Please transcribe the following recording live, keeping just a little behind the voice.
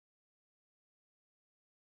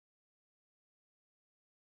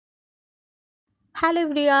Hello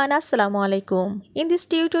everyone, Assalamu alaikum. In this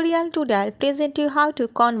tutorial today I'll present you how to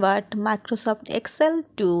convert Microsoft Excel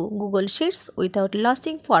to Google Sheets without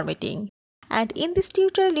losing formatting. And in this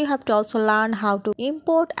tutorial you have to also learn how to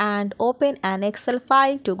import and open an Excel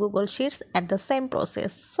file to Google Sheets at the same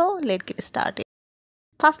process. So let's get started.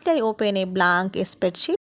 Firstly, I open a blank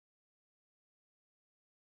spreadsheet.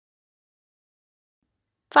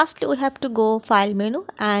 Firstly, we have to go file menu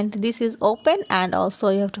and this is open, and also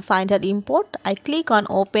you have to find here import. I click on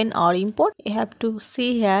open or import. You have to see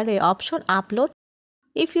here a option upload.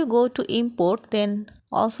 If you go to import, then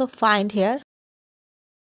also find here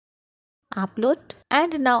upload,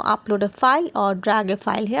 and now upload a file or drag a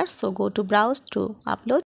file here. So go to browse to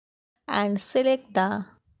upload and select the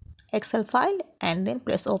Excel file and then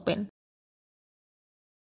press open.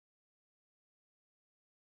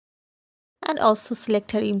 And also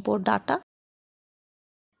select here import data.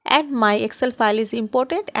 And my Excel file is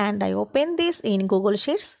imported and I open this in Google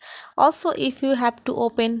Sheets. Also, if you have to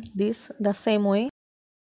open this the same way,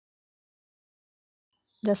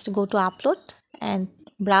 just go to upload and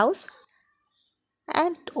browse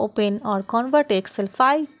and open or convert Excel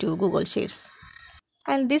file to Google Sheets.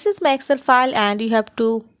 And this is my Excel file and you have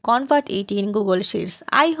to convert it in Google Sheets.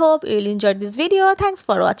 I hope you will enjoy this video. Thanks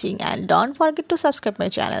for watching and don't forget to subscribe my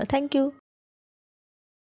channel. Thank you.